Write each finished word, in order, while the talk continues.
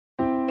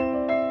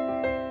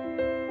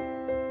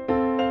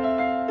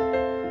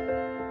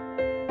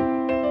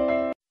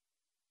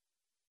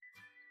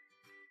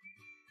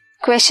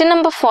Question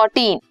number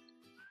 14.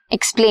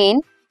 Explain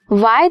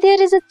why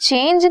there is a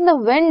change in the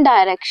wind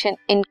direction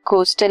in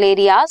coastal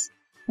areas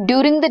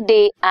during the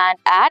day and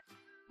at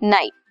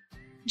night.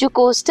 जो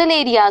coastal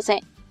areas हैं,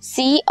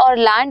 सी और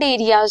land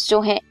areas जो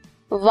हैं,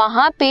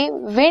 वहां पे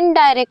wind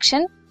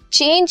direction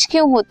change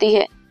क्यों होती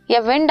है, या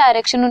विंड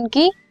डायरेक्शन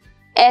उनकी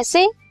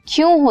ऐसे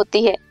क्यों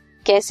होती है,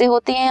 कैसे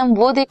होती है हम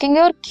वो देखेंगे,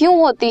 और क्यों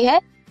होती है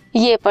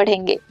ये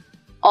पढ़ेंगे.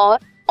 और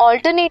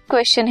ऑल्टरनेट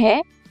क्वेश्चन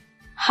है,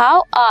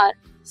 how are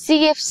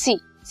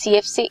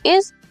CFC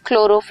is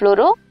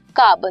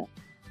chlorofluorocarbon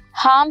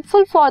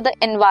harmful for the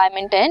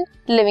environment and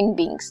living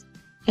beings.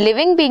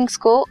 Living beings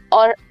को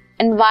और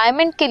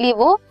एनवायरमेंट के लिए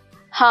वो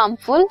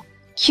हार्मफुल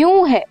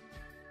क्यों है.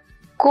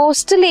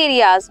 कोस्टल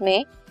एरियाज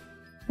में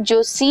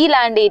जो सी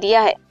लैंड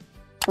एरिया है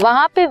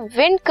वहां पे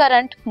विंड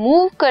करंट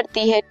मूव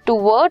करती है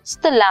towards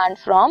the land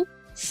from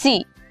C.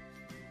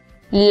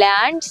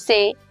 Land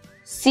से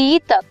सी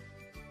तक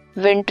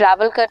विंड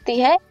ट्रैवल करती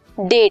है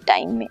डे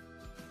टाइम में,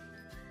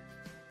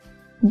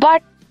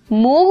 but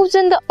moves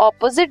in the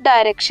opposite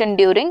direction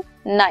during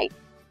night.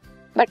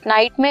 But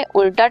night में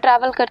उल्टा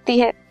ट्रैवल करती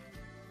है,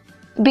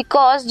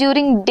 बिकॉज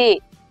ड्यूरिंग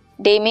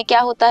डे में क्या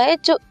होता है,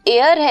 जो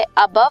एयर है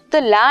अबव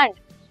द लैंड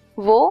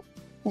वो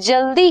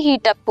जल्दी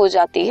हीट अप हो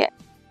जाती है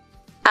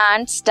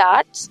एंड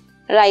स्टार्ट्स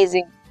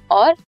राइजिंग,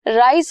 और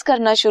राइज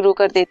करना शुरू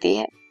कर देती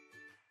है.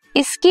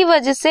 इसकी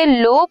वजह से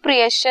लो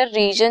प्रेशर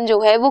रीजन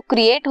जो है वो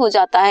क्रिएट हो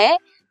जाता है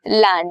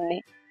लैंड में.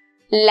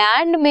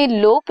 लैंड में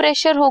लो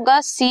प्रेशर होगा,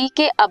 सी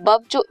के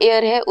अबव जो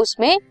एयर है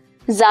उसमें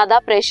ज्यादा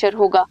प्रेशर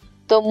होगा,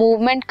 तो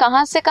मूवमेंट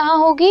कहां से कहां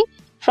होगी,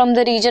 from the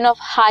reason of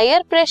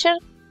higher pressure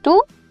to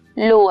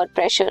lower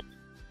pressure.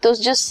 तो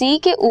जो सी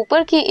के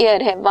ऊपर की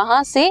एयर है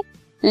वहां से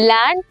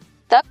लैंड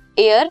तक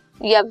एयर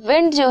या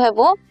विंड जो है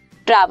वो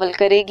ट्रैवल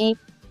करेगी.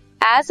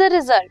 As a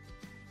result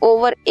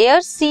over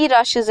air C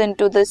rashes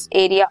into this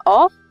area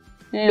of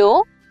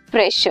low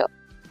pressure.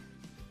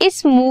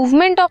 इस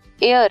movement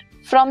of air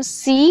from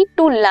sea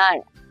to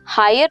land,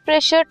 higher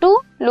pressure to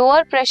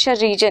lower pressure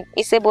region,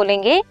 इसे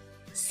बोलेंगे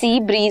सी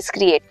ब्रीज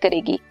क्रिएट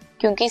करेगी,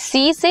 क्योंकि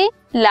सी से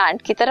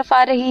लैंड की तरफ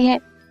आ रही है.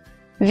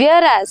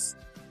 वेयर एज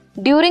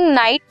ड्यूरिंग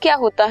नाइट क्या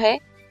होता है,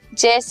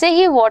 जैसे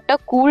ही वाटर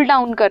कूल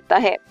डाउन करता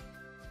है,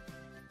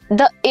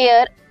 the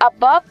air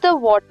above the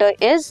water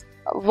is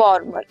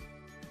warmer.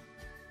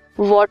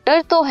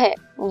 Water तो है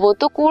वो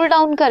तो कूल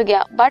डाउन कर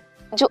गया, बट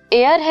जो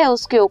एयर है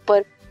उसके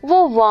ऊपर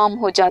वो वार्म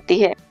हो जाती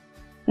है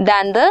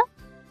then the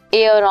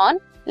air on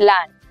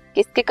land.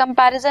 किसके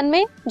कंपैरिजन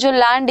में, जो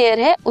लैंड एयर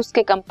है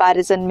उसके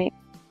कंपैरिजन में,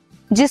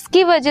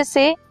 जिसकी वजह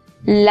से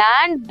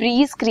लैंड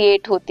ब्रीज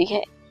क्रिएट होती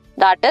है.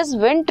 That is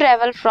wind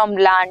travel from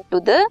land to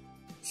the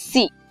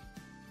sea.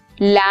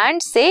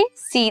 Land से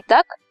सी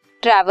तक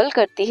ट्रेवल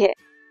करती है.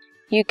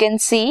 You can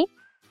see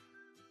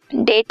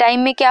day time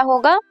में क्या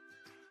होगा,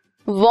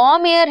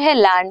 वार्म एयर है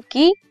लैंड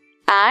की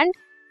एंड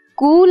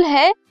कूल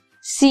है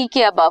सी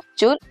के अबव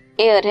जो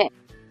एयर है,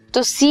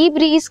 तो सी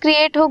ब्रीज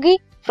क्रिएट होगी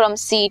from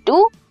sea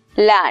to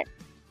land.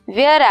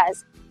 Where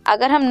as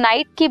अगर हम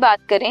नाइट की बात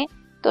करें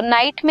तो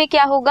नाइट में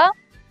क्या होगा,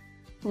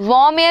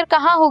 वार्म एयर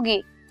कहाँ होगी,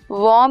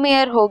 वार्म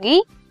एयर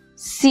होगी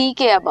सी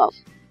के अबव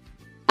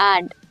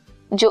एंड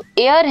जो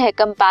एयर है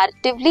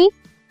कंपैरेटिवली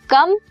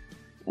कम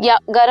या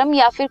गर्म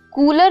या फिर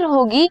कूलर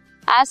होगी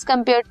एज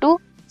कंपेयर टू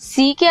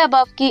सी के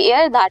अबव की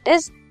air, that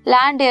is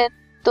land air.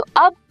 तो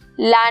अब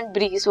लैंड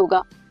ब्रीज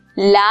होगा,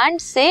 लैंड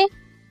से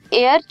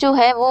एयर जो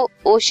है वो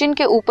ओशन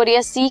के ऊपर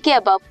या सी के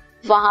अबव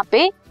वहां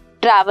पे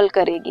ट्रैवल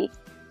करेगी.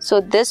 So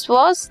this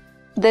was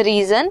the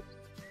reason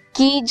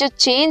कि जो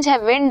चेंज है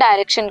विंड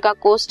डायरेक्शन का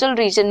कोस्टल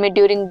रीजन में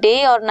ड्यूरिंग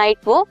डे और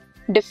नाइट वो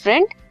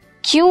डिफरेंट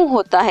क्यों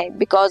होता है,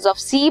 because of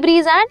sea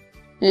breeze and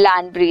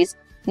land breeze.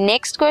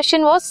 Next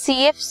question was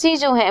CFC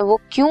जो है वो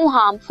क्यों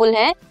हार्मफुल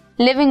है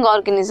लिविंग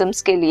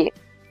ऑर्गेनिजम्स के लिए.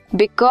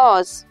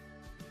 बिकॉज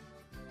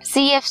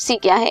CFC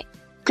क्या है,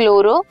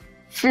 क्लोरो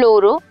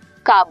फ्लोरो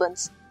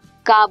कार्बन्स,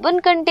 कार्बन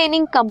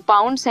कंटेनिंग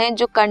कंपाउंड्स हैं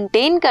जो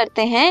कंटेन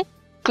करते हैं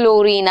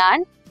क्लोरीन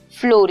एंड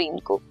फ्लोरीन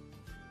को.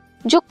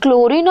 जो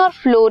क्लोरीन और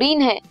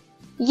फ्लोरीन है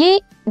ये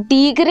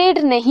डिग्रेड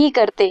नहीं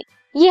करते,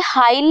 ये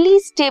हाईली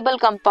स्टेबल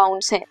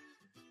कंपाउंड्स हैं,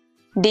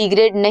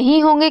 डिग्रेड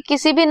नहीं होंगे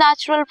किसी भी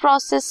नेचुरल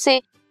प्रोसेस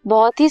से,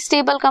 बहुत ही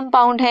स्टेबल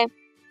कंपाउंड है.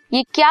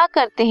 ये क्या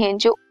करते हैं,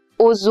 जो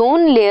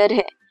ओजोन लेयर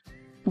है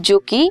जो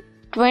कि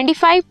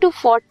 25 to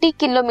 40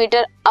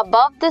 kilometre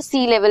above the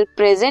C level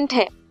present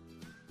है,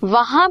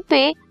 वहां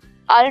पे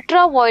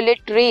अल्ट्रा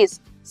वायलेट रेज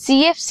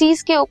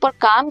CFCs के ऊपर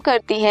काम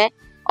करती हैं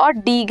और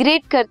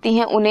डिग्रेड करती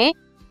हैं उन्हें,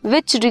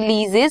 विच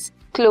releases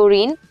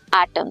chlorine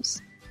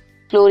atoms.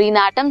 Chlorine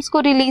atoms को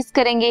रिलीज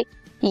करेंगे,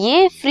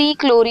 ये फ्री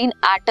क्लोरीन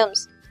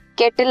एटम्स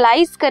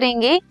कैटेलाइज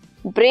करेंगे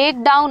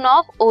break down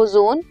of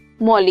ozone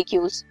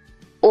molecules.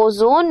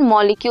 Ozone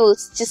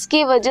molecules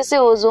जिसकी वजह से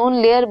ओजोन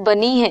लेयर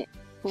बनी है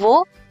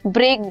वो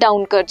ब्रेक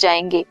डाउन कर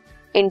जाएंगे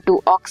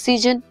इनटू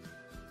ऑक्सीजन,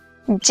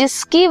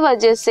 जिसकी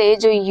वजह से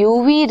जो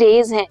यूवी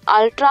रेज हैं,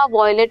 अल्ट्रा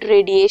वायलेट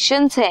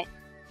रेडिएशंस हैं,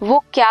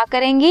 वो क्या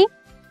करेंगी,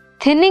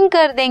 थिनिंग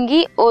कर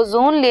देंगी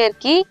ओजोन लेयर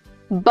की.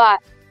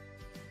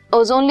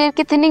 ओजोन लेयर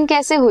की थिनिंग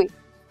कैसे हुई,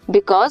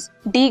 बिकॉज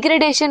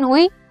डिग्रेडेशन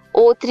हुई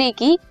O3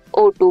 की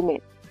O2 में।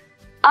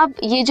 अब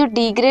ये जो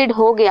डिग्रेड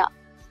हो गया,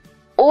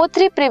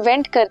 O3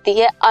 प्रिवेंट करती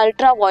है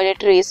अल्ट्रा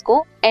वायलेट रेज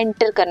को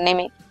एंटर करने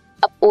में।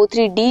 अब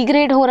O3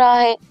 डिग्रेड हो रहा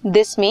है,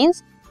 this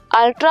means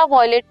ultra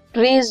violet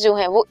rays जो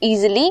है वो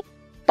इजिली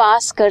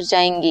पास कर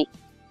जाएंगी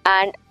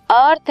एंड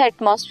अर्थ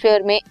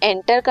एटमॉस्फेयर में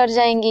एंटर कर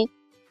जाएंगी।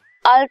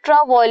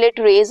 Ultra violet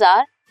rays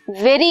are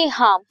very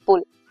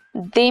harmful,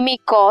 they may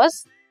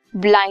cause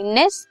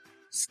blindness,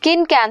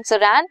 skin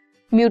cancer and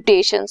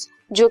mutations,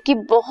 जो कि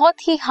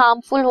बहुत ही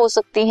हार्मफुल हो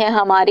सकती हैं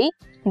हमारी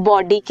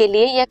बॉडी के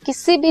लिए या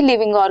किसी भी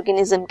लिविंग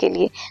ऑर्गेनिज्म के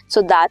लिए।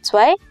 So that's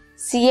why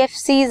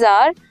CFCs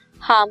are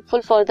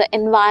harmful for the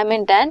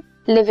environment and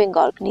living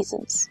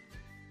organisms.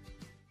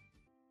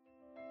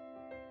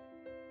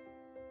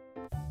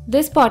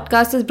 This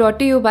podcast is brought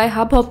to you by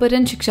Hubhopper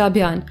and Shiksha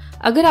Abhiyan.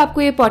 अगर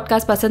आपको ये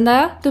पॉडकास्ट पसंद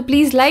आया तो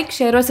प्लीज़ लाइक,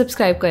 शेयर और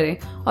सब्सक्राइब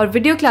करें और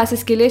वीडियो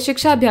क्लासेस के लिए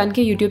शिक्षा अभियान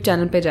के YouTube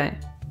चैनल पर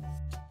जाएं।